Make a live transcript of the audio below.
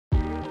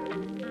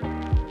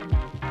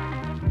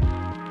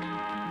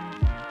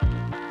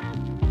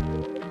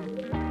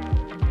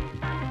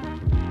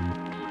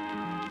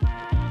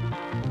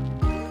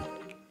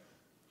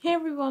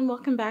and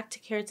welcome back to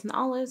Carrots and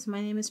Olives. My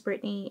name is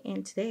Brittany,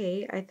 and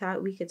today I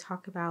thought we could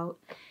talk about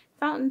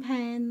fountain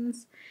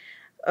pens.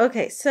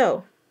 Okay,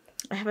 so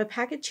I have a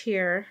package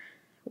here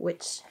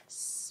which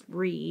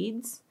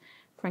reads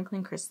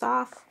Franklin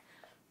Christoph.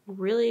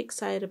 Really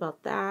excited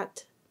about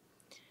that.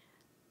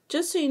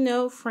 Just so you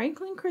know,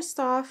 Franklin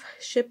Christoph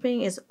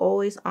shipping is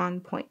always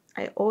on point.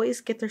 I always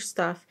get their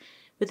stuff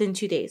within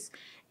 2 days,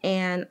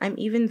 and I'm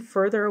even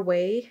further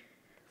away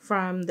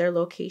from their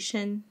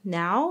location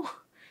now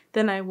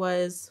than I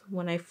was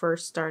when I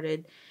first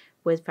started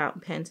with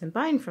fountain pens and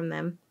buying from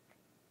them.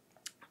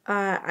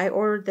 I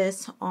ordered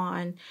this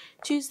on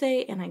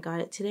Tuesday and I got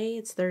it today.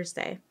 It's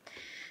Thursday.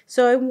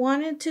 So I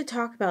wanted to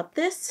talk about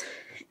this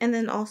and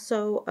then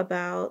also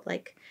about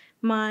like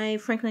my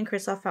Franklin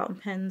Christoph fountain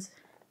pens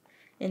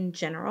in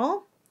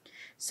general.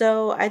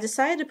 So I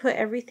decided to put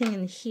everything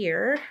in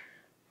here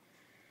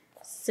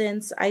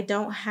since I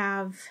don't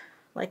have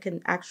like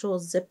an actual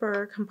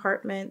zipper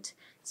compartment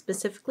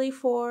specifically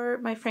for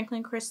my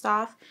Franklin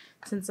Christoph,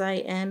 since I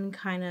am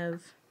kind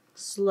of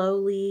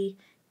slowly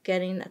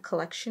getting a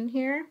collection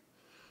here.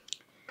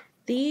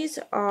 These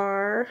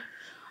are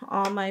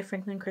all my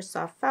Franklin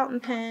Christoph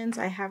fountain pens.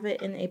 I have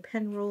it in a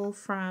pen roll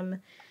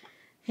from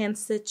Hand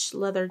Stitch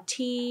Leather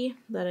Tea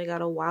that I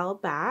got a while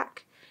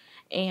back,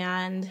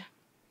 and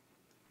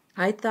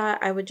I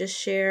thought I would just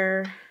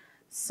share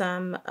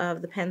some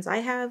of the pens I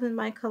have in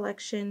my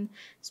collection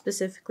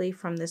specifically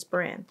from this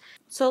brand.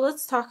 So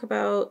let's talk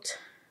about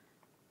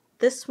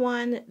this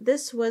one.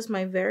 This was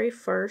my very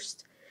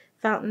first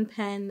fountain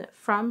pen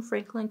from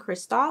Franklin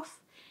Christoph.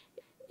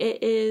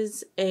 It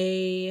is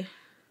a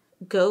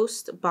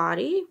ghost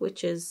body,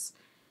 which is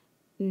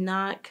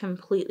not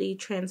completely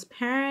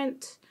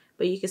transparent,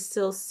 but you can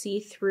still see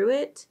through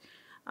it.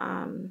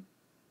 And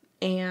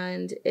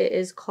it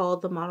is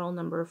called the model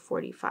number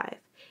 45.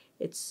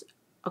 It's,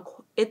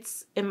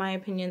 in my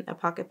opinion, a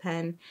pocket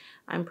pen.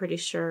 I'm pretty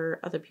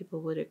sure other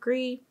people would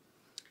agree.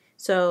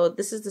 So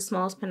this is the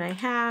smallest pen I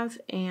have,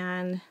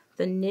 and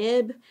the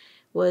nib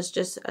was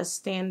just a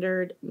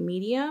standard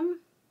medium.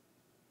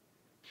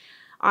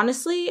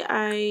 Honestly,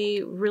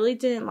 I really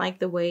didn't like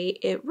the way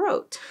it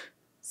wrote,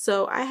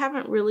 so I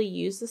haven't really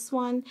used this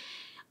one.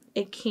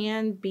 It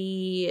can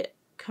be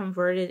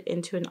converted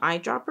into an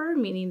eyedropper,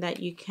 meaning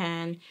that you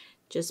can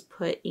just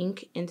put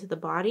ink into the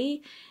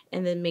body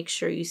and then make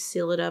sure you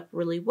seal it up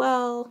really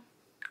well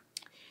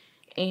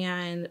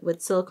and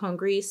with silicone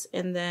grease,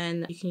 and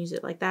then you can use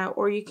it like that,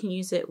 or you can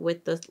use it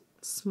with the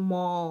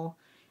small,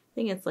 I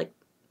think it's like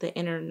the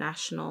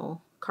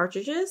international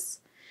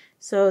cartridges.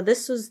 So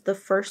this was the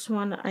first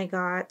one I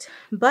got,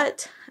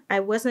 but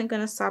I wasn't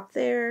gonna stop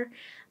there.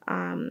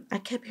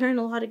 I kept hearing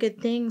a lot of good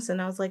things, and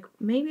I was like,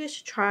 maybe I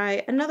should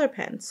try another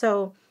pen.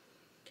 So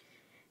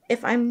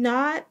if I'm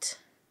not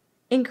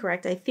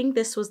incorrect, I think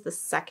this was the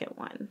second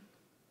one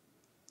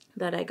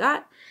that I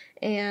got,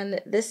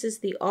 and this is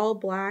the all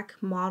black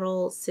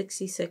model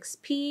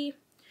 66P,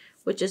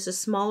 which is a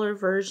smaller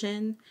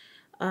version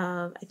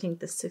of, I think,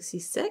 the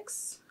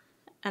 66,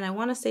 and I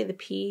want to say the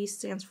P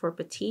stands for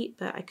petite,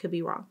 but I could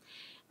be wrong.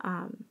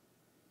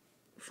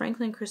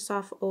 Franklin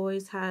Christoph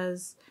always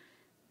has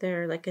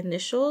their like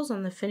initials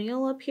on the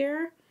finial up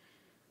here.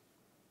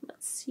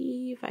 Let's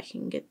see if I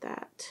can get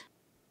that.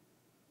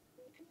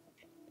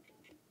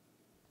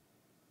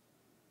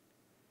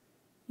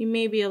 You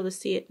may be able to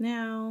see it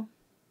now.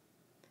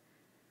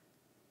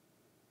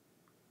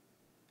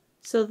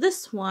 So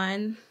this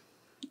one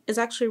is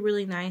actually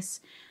really nice.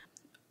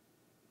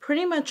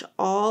 Pretty much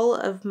all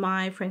of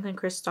my Franklin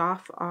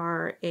Christoph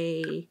are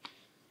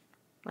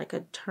like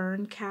a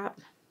turn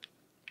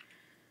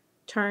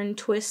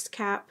twist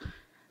cap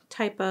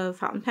type of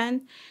fountain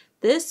pen.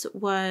 This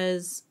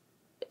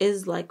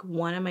is like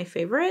one of my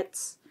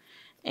favorites,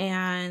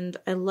 and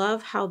I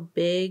love how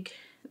big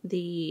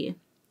the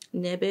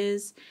nib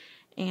is.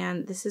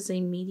 And this is a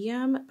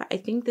medium, but I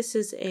think this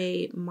is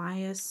a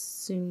Maya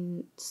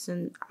Sun.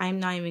 I'm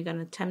not even going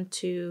to attempt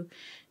to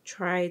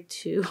try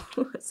to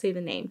say the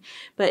name,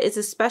 but it's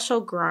a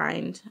special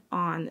grind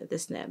on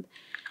this nib.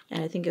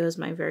 And I think it was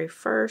my very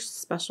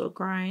first special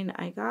grind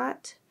I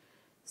got.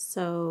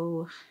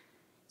 So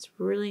it's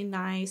really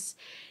nice.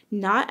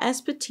 Not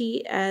as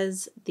petite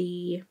as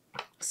the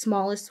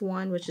smallest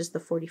one, which is the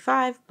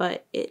 45,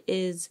 but it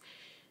is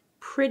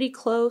pretty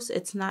close.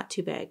 It's not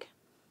too big,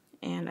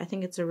 and I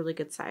think it's a really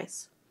good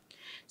size.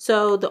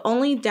 So the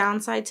only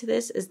downside to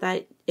this is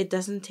that it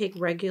doesn't take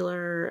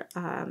regular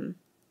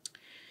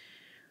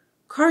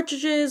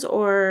cartridges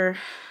or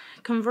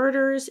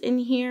converters in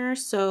here,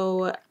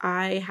 so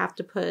I have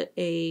to put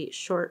a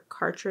short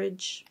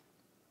cartridge.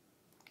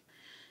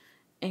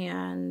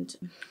 And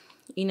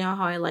you know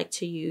how I like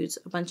to use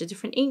a bunch of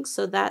different inks,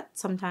 so that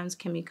sometimes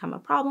can become a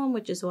problem,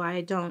 which is why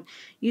I don't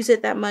use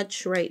it that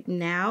much right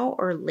now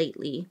or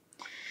lately.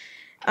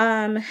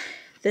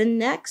 The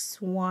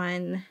next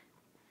one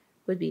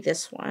would be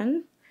this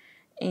one,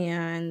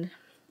 and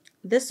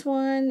this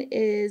one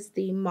is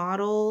the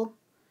model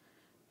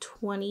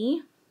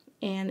 20,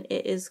 and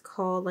it is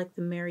called like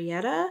the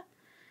Marietta.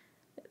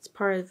 It's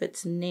part of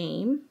its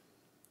name.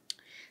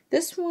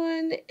 This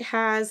one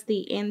has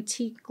the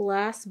antique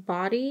glass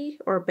body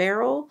or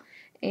barrel,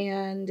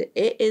 and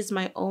it is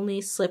my only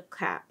slip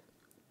cap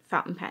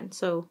fountain pen.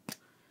 So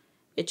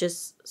it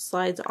just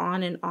slides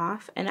on and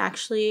off, and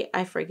actually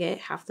I forget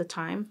half the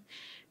time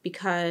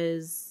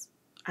because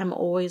I'm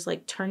always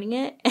like turning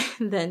it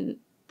and then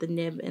the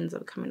nib ends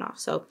up coming off.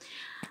 So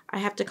I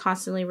have to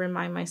constantly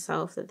remind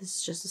myself that this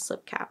is just a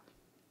slip cap.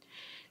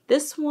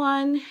 This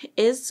one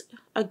is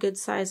a good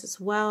size as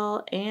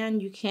well,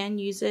 and you can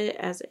use it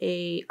as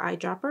a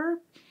eyedropper,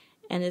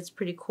 and it's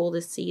pretty cool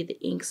to see the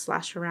ink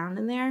slash around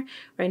in there.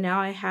 Right now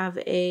I have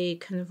a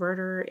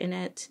converter in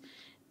it,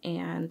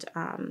 and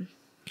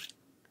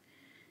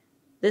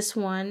this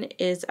one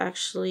is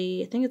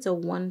actually, I think it's a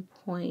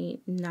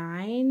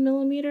 1.9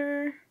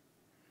 millimeter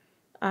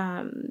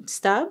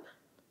stub,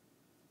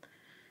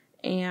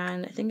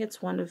 and I think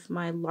it's one of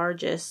my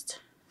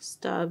largest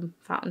stub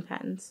fountain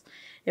pens.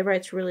 It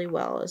writes really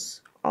well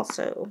as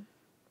also.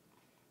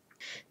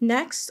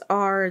 Next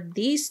are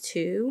these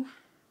two,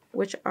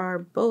 which are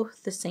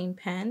both the same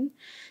pen.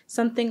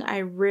 Something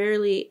I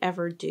rarely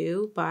ever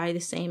do, buy the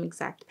same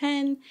exact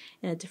pen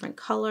in a different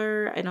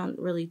color. I don't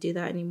really do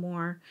that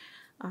anymore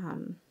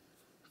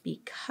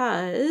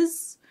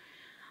because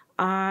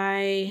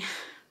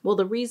well,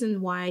 the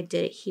reason why I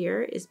did it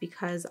here is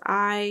because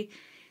I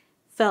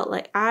felt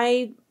like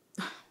I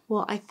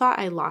thought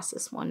I lost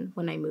this one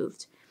when I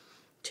moved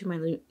to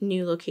my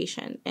new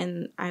location,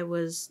 and I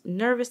was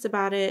nervous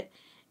about it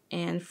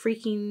and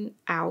freaking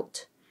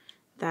out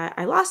that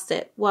I lost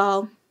it.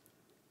 Well,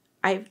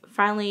 I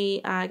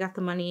finally got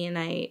the money and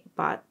I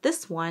bought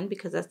this one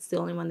because that's the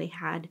only one they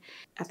had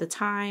at the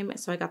time,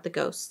 so I got the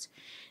Ghost.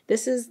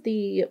 This is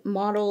the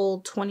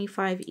Model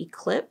 25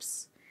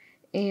 Eclipse,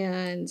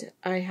 and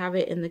I have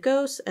it in the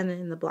Ghost and then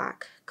in the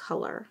black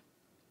color.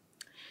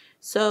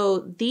 So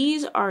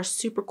these are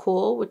super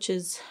cool, which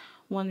is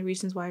one of the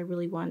reasons why I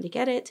really wanted to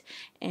get it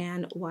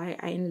and why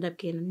I ended up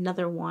getting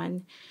another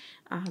one,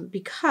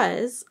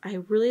 because I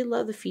really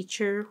love the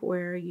feature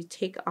where you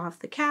take off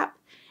the cap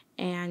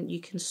and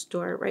you can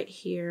store it right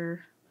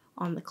here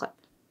on the clip.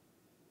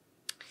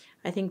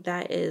 I think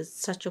that is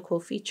such a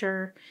cool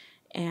feature,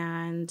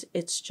 and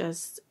it's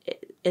just,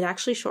 it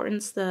actually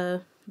shortens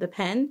the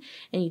pen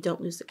and you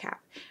don't lose the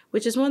cap,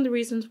 which is one of the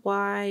reasons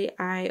why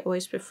I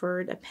always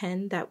preferred a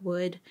pen that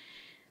would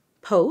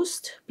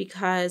post,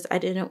 because I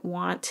didn't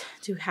want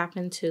to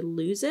happen to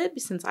lose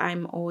it, since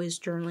I'm always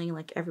journaling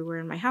like everywhere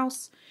in my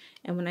house,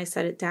 and when I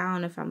set it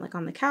down, if I'm like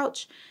on the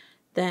couch,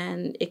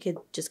 then it could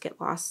just get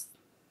lost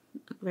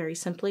very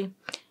simply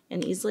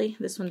and easily.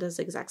 This one does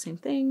the exact same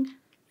thing.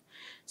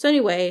 So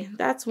anyway,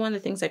 that's one of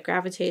the things that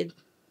gravitated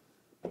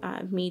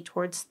me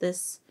towards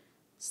this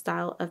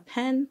style of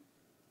pen.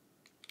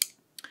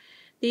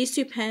 These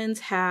two pens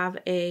have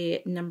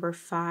a number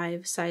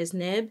 5 size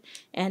nib,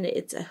 and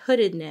it's a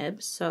hooded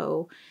nib,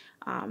 so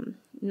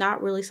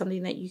not really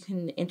something that you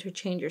can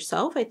interchange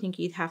yourself. I think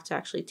you'd have to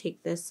actually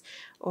take this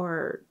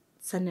or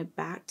send it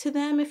back to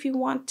them if you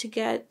want to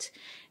get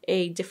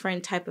a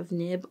different type of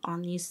nib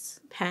on these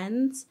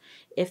pens,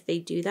 if they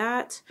do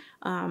that,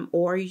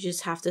 or you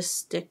just have to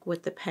stick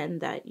with the pen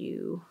that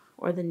you,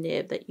 or the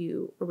nib that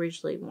you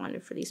originally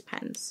wanted for these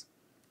pens.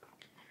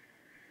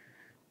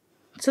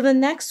 So the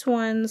next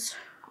ones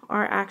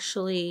are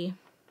actually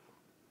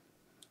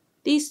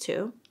these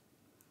two,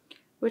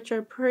 which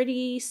are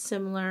pretty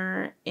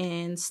similar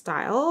in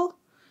style.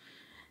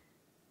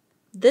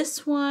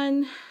 This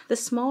one, the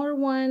smaller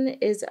one,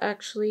 is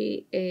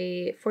actually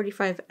a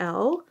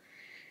 45L,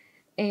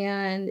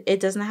 and it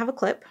doesn't have a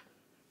clip.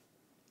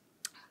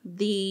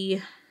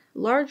 The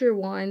larger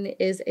one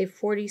is a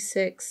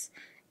 46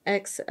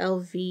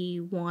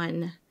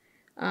 XLV1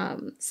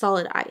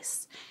 solid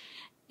ice.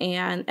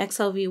 And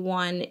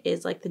XLV1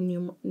 is like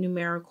the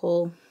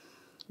numerical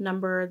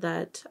number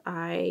that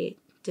I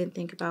didn't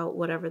think about,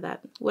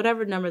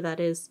 whatever number that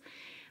is,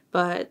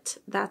 but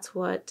that's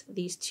what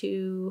these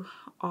two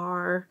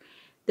are.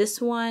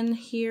 This one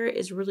here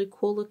is really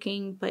cool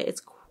looking, but it's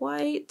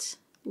quite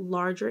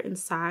larger in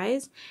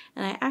size,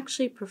 and I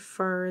actually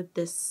prefer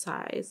this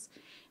size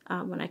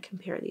when I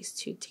compare these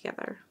two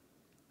together.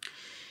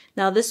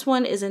 Now this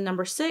one is a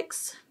number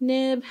 6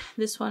 nib,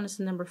 this one is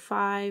a number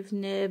 5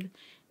 nib,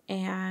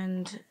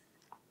 and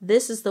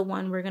this is the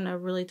one we're going to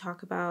really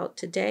talk about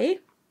today.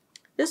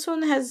 This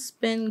one has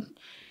been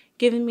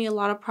giving me a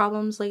lot of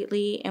problems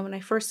lately, and when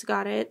I first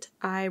got it,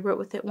 I wrote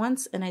with it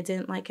once and I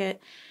didn't like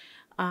it.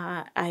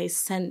 I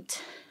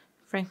sent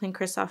Franklin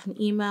Christoph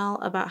an email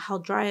about how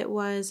dry it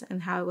was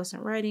and how I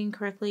wasn't writing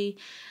correctly,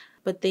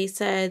 but they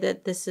said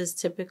that this is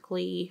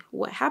typically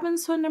what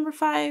happens to a number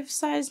 5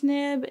 size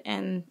nib,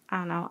 and I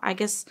don't know, I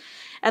guess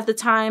at the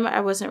time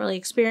I wasn't really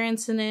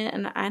experiencing it,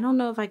 and I don't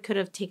know if I could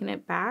have taken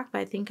it back,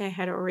 but I think I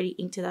had already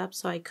inked it up,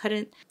 so I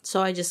couldn't,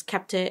 so I just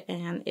kept it,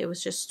 and it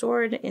was just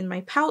stored in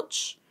my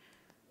pouch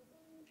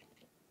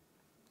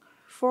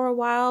for a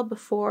while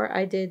before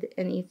I did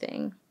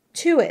anything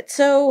to it.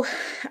 So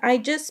I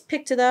just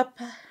picked it up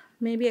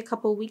maybe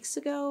a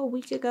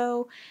week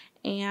ago,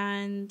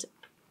 and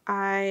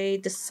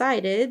I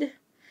decided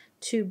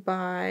to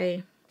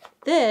buy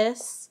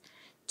this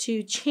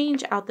to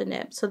change out the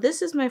nib. So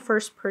this is my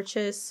first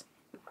purchase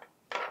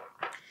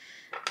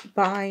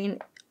buying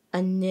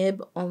a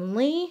nib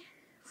only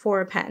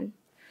for a pen.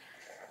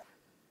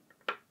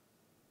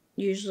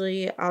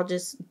 Usually I'll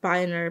just buy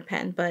another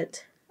pen,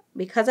 but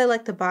because I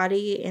like the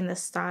body and the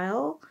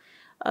style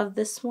of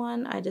this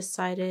one, I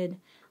decided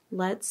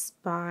let's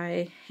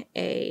buy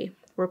a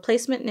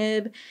replacement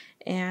nib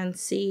and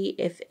see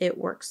if it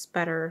works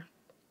better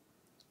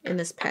in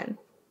this pen.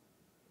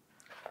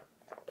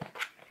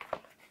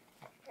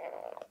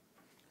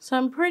 So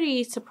I'm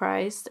pretty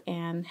surprised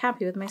and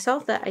happy with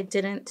myself that I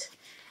didn't,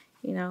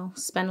 you know,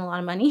 spend a lot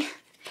of money.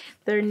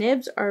 Their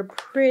nibs are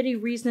pretty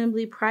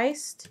reasonably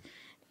priced,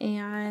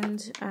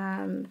 and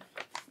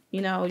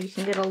you know, you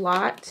can get a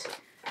lot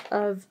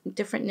of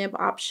different nib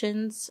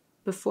options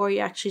before you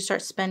actually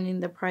start spending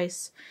the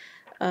price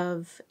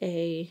of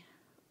a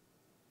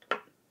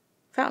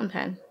fountain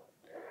pen.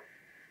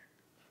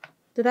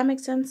 Did that make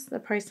sense? The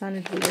price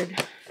sounded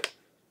weird.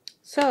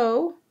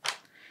 So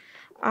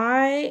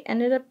I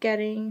ended up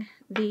getting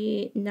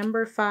the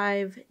number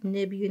 5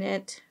 nib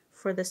unit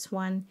for this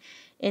one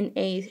in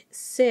a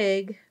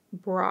SIG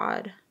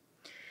broad.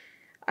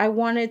 I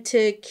wanted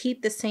to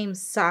keep the same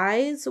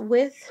size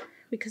width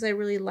because I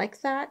really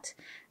like that.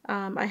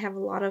 I have a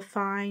lot of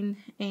fine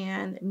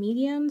and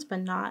mediums,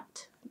 but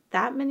not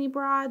that many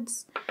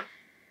broads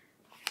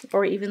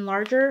or even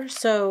larger.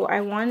 So I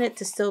want it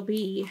to still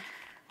be,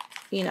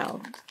 you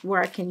know,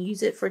 where I can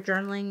use it for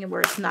journaling and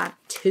where it's not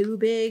too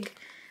big.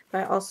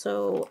 But I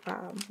also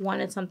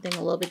wanted something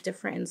a little bit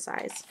different in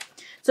size.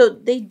 So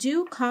they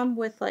do come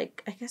with,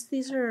 like, I guess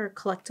these are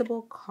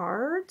collectible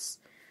cards.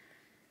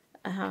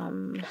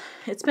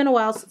 It's been a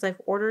while since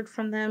I've ordered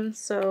from them,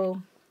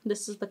 so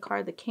this is the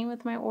card that came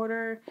with my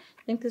order.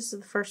 I think this is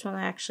the first one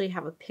that actually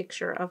have a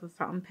picture of a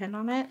fountain pen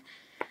on it.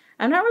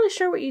 I'm not really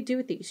sure what you do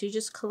with these. You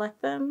just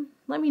collect them?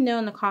 Let me know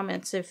in the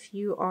comments if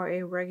you are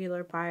a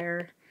regular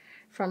buyer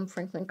from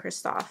Franklin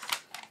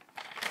Christoph.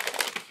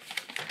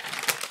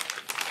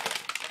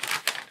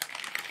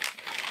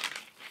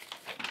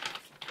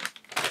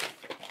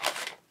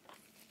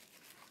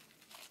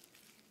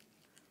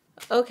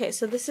 Okay,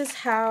 so this is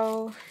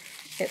how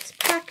it's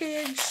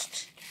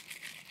packaged.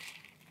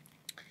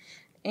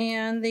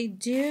 And they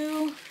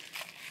do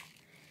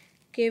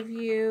give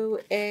you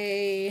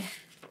a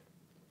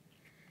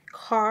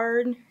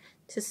card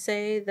to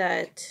say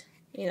that,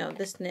 you know,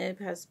 this nib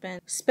has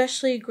been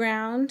specially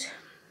ground.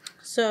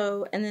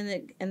 So, and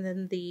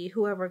then the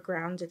whoever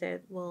grounded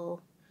it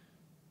will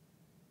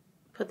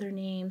put their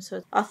name. So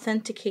it's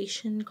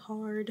authentication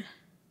card.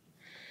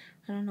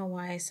 I don't know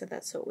why I said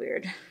that so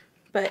weird.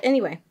 But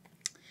anyway,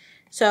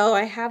 so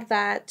I have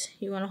that.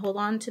 You want to hold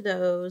on to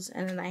those,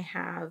 and then I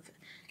have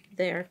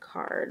their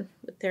card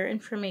with their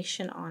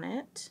information on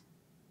it.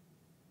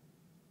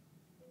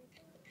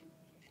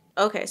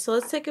 Okay, so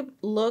let's take a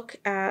look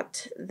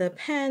at the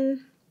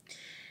pen.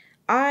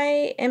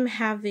 I am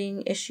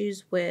having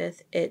issues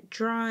with it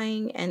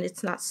drying and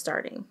it's not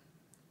starting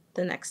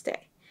the next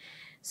day.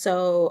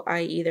 So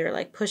I either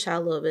like push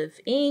out a little bit of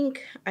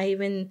ink. I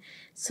even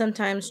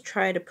sometimes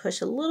try to push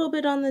a little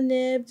bit on the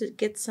nib to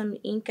get some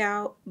ink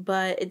out,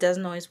 but it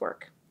doesn't always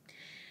work.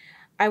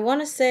 I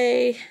want to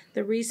say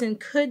the reason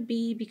could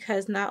be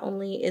because not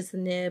only is the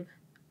nib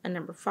a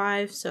number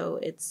 5, so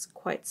it's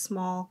quite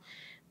small,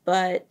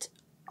 but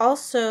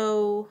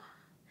also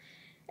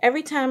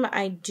every time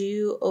I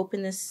do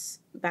open this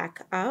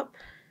back up,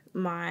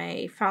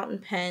 my fountain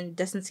pen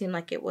doesn't seem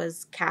like it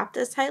was capped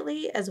as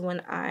tightly as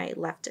when I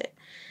left it.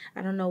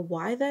 I don't know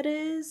why that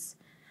is.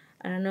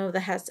 I don't know if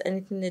that has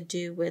anything to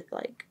do with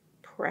like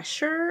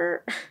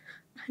pressure.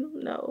 I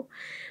don't know.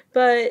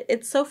 But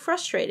it's so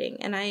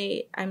frustrating, and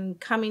I'm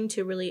coming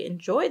to really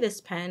enjoy this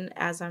pen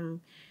as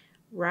I'm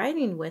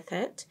writing with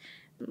it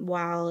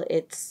while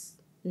it's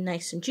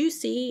nice and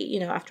juicy, you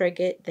know, after I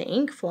get the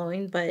ink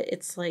flowing, but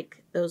it's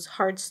like those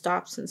hard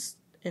stops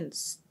and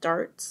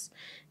starts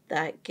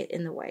that get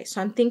in the way.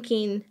 So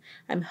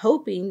I'm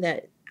hoping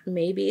that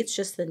maybe it's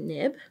just the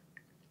nib.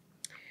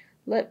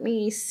 Let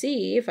me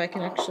see if I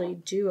can actually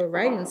do a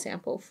writing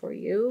sample for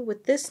you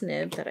with this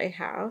nib that I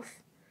have.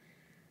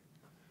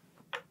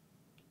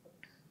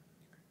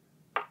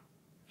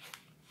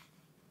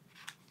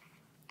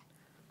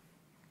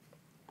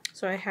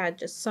 So I had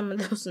just some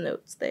of those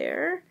notes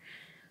there,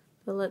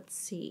 but let's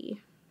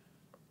see.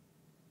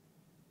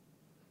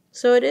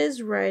 So it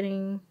is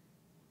writing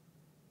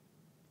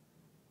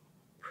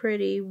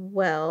pretty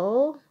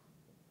well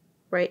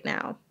right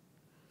now.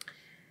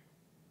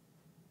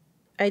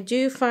 I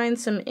do find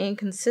some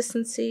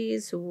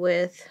inconsistencies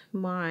with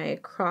my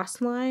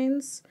cross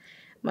lines.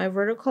 My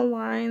vertical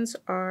lines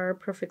are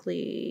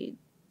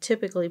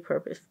typically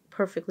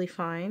perfectly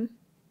fine,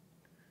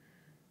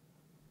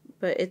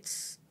 but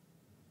it's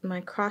my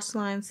cross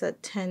lines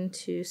that tend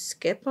to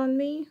skip on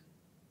me,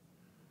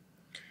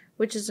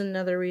 which is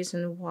another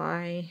reason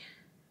why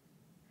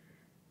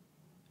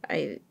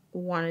I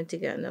wanted to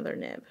get another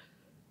nib.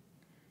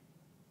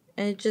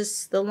 And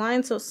the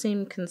lines don't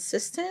seem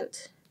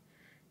consistent,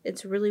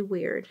 It's really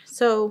weird.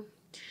 So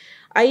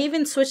I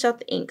even switched out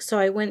the ink. So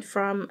I went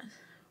from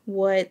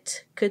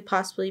what could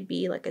possibly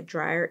be like a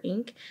drier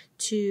ink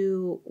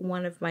to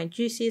one of my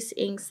juiciest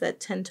inks that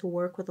tend to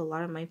work with a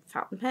lot of my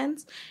fountain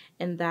pens,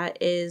 and that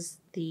is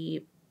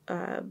the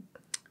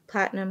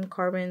platinum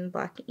carbon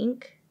black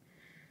ink.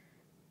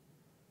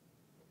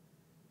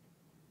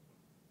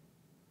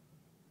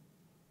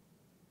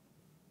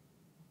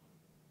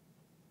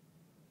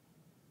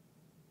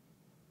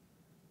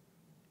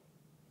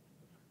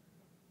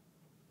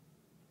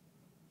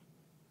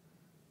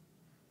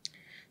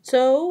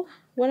 So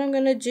what I'm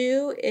going to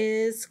do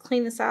is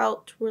clean this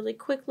out really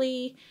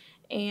quickly,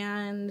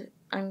 and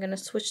I'm going to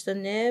switch the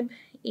nib,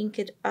 ink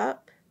it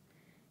up,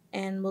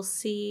 and we'll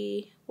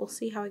see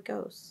how it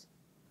goes.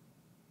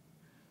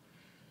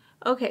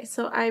 Okay,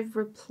 so I've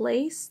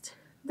replaced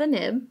the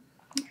nib,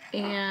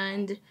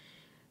 and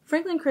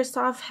Franklin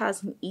Christoph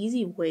has an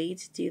easy way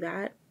to do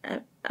that,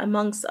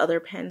 amongst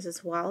other pens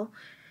as well.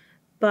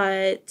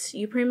 But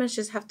you pretty much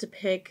just have to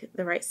pick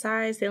the right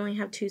size. They only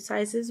have two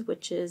sizes,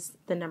 which is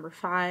the number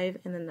 5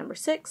 and the number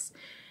 6.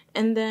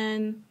 And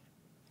then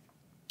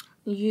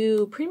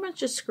you pretty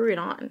much just screw it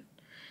on.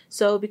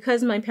 So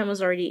because my pen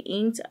was already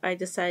inked, I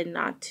decided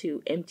not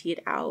to empty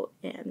it out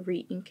and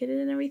re-ink it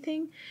and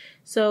everything.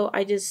 So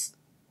I just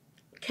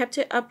kept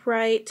it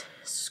upright,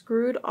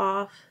 screwed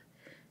off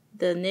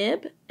the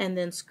nib, and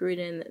then screwed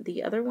in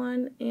the other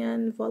one,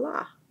 and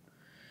voila.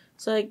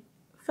 So I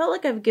felt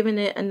like I've given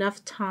it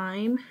enough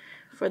time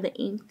for the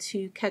ink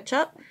to catch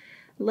up.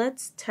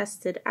 Let's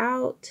test it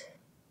out.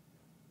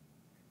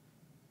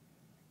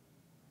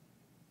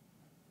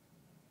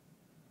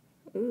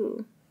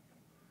 Ooh,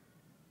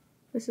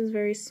 this is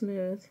very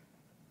smooth.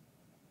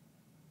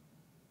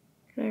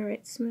 Can I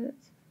write smooth?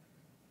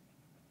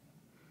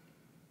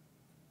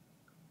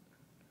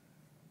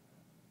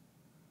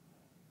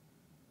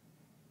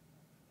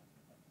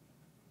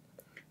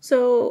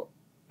 So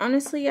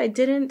honestly, I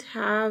didn't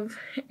have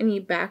any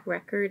back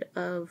record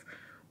of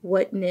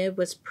what nib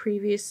was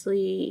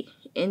previously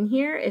in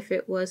here, if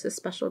it was a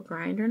special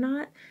grind or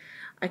not.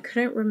 I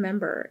couldn't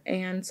remember,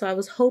 and so I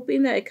was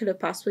hoping that it could have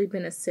possibly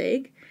been a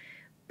SIG,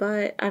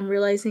 but I'm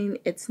realizing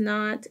it's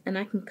not, and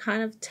I can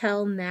kind of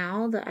tell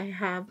now that I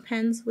have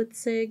pens with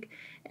SIG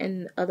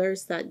and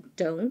others that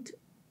don't,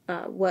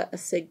 what a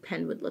SIG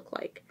pen would look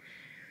like,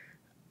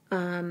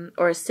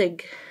 or a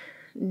SIG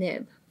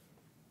nib.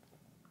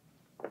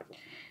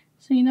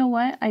 So you know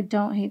what? I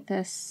don't hate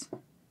this.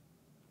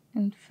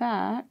 In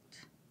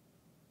fact,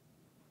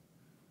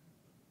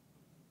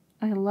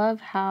 I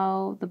love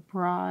how the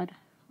broad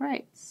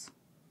writes.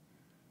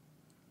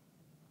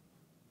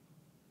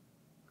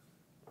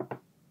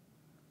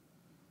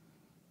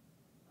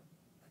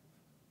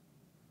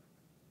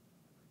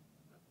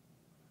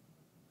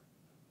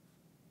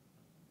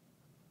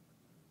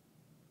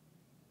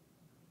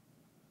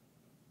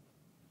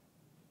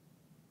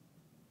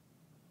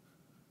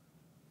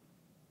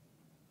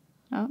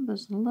 Oh,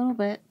 there's a little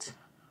bit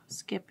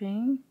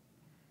skipping,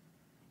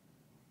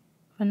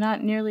 but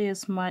not nearly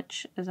as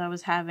much as I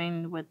was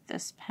having with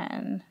this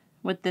pen,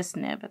 with this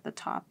nib at the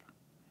top.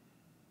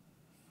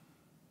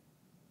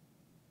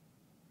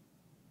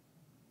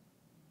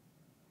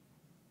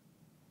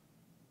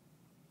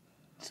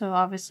 So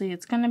obviously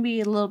it's going to be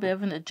a little bit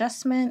of an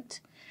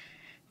adjustment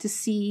to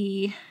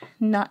see,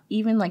 not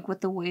even like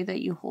with the way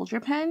that you hold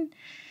your pen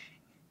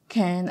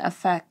can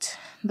affect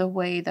the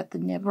way that the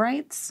nib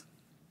writes.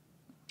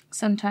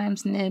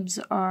 Sometimes nibs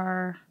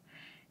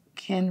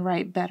can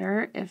write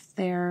better if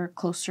they're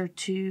closer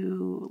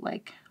to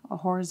like a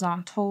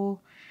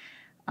horizontal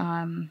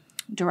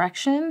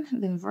direction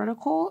than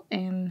vertical,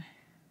 and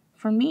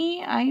for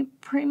me, I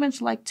pretty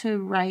much like to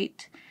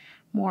write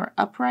more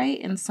upright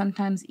and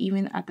sometimes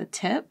even at the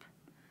tip.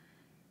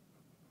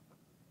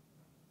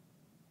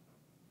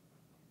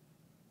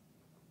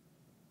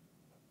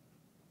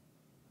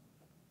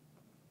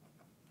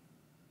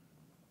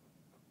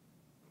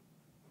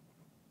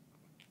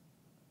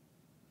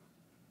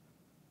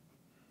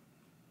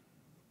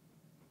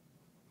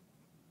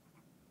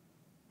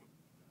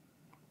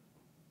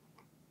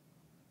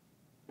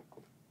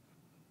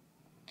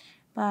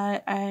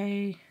 But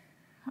I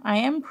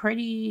am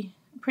pretty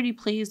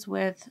pleased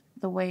with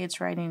the way it's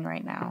writing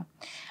right now.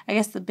 I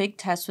guess the big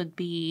test would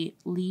be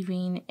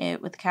leaving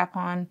it with the cap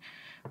on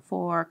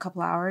for a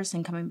couple hours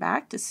and coming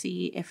back to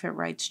see if it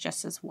writes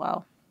just as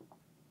well.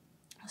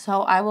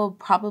 So I will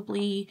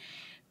probably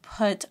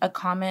put a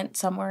comment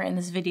somewhere in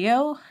this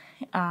video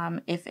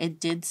if it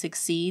did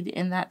succeed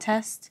in that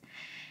test.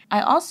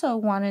 I also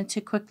wanted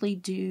to quickly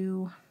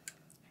do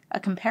a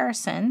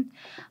comparison.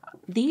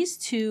 These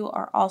two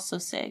are also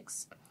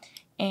SIGs,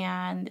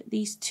 and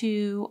these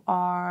two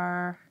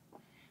are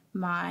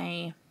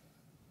my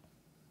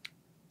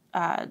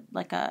I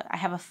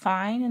have a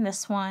fine in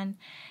this one,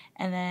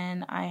 and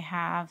then I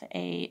have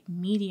a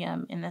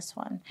medium in this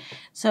one.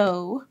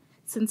 So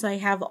since I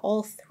have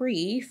all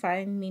three,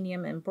 fine,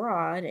 medium, and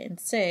broad in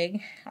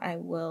SIG, I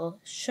will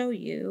show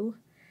you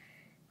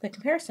the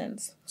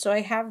comparisons. So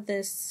I have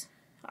this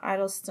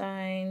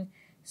Edelstein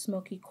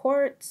Smoky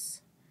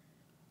Quartz,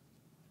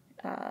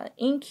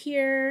 ink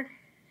here,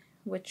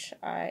 which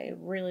I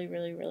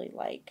really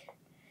like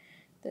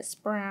this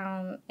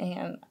brown,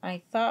 and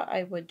I thought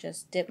I would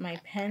just dip my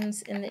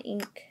pens in the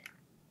ink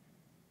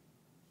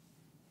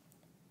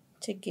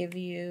to give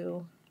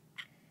you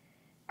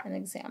an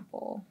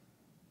example.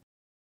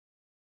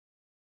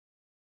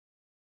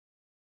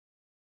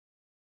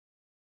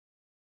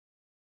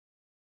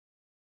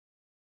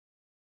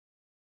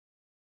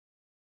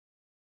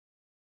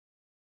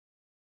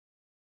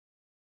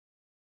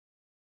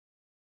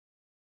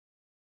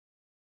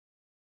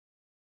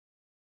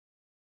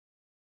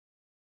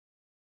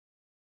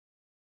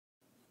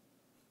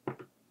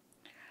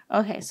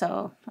 Okay,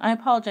 so I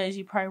apologize,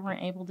 you probably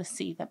weren't able to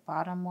see the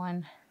bottom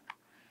one.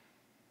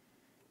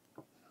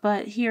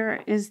 But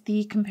here is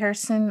the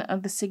comparison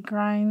of the SIG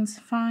grinds,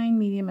 fine,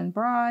 medium, and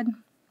broad.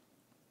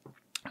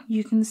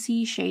 You can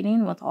see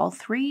shading with all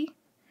three.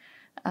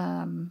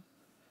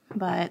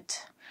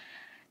 But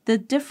the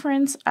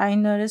difference I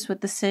noticed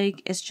with the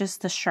SIG is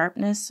just the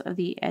sharpness of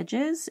the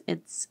edges.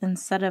 It's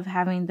instead of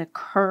having the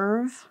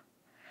curve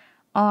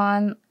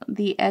on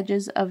the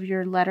edges of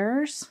your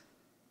letters,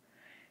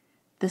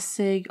 the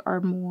SIG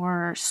are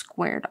more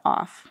squared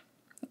off.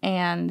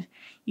 And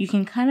you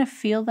can kind of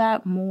feel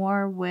that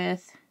more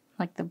with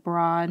like the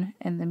broad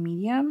and the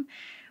medium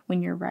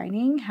when you're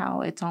writing,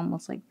 how it's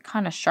almost like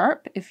kind of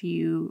sharp if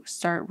you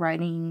start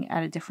writing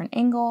at a different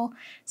angle.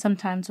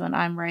 Sometimes when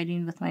I'm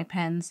writing with my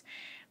pens,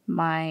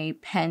 my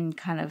pen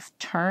kind of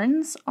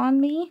turns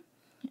on me,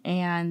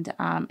 and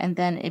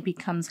then it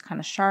becomes kind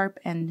of sharp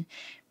and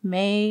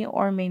may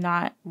or may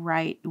not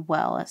write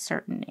well at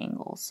certain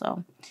angles.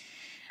 So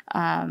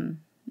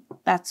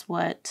that's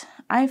what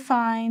I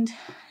find.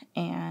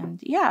 And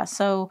yeah,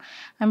 so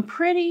I'm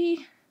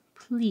pretty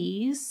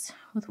pleased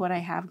with what I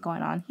have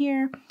going on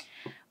here.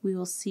 We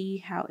will see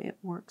how it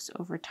works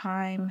over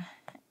time.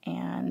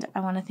 And I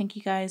want to thank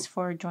you guys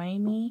for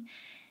joining me.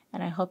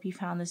 And I hope you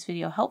found this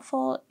video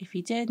helpful. If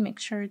you did, make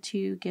sure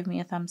to give me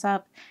a thumbs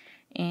up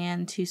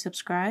and to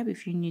subscribe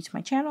if you're new to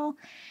my channel.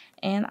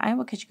 And I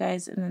will catch you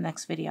guys in the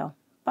next video.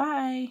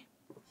 Bye!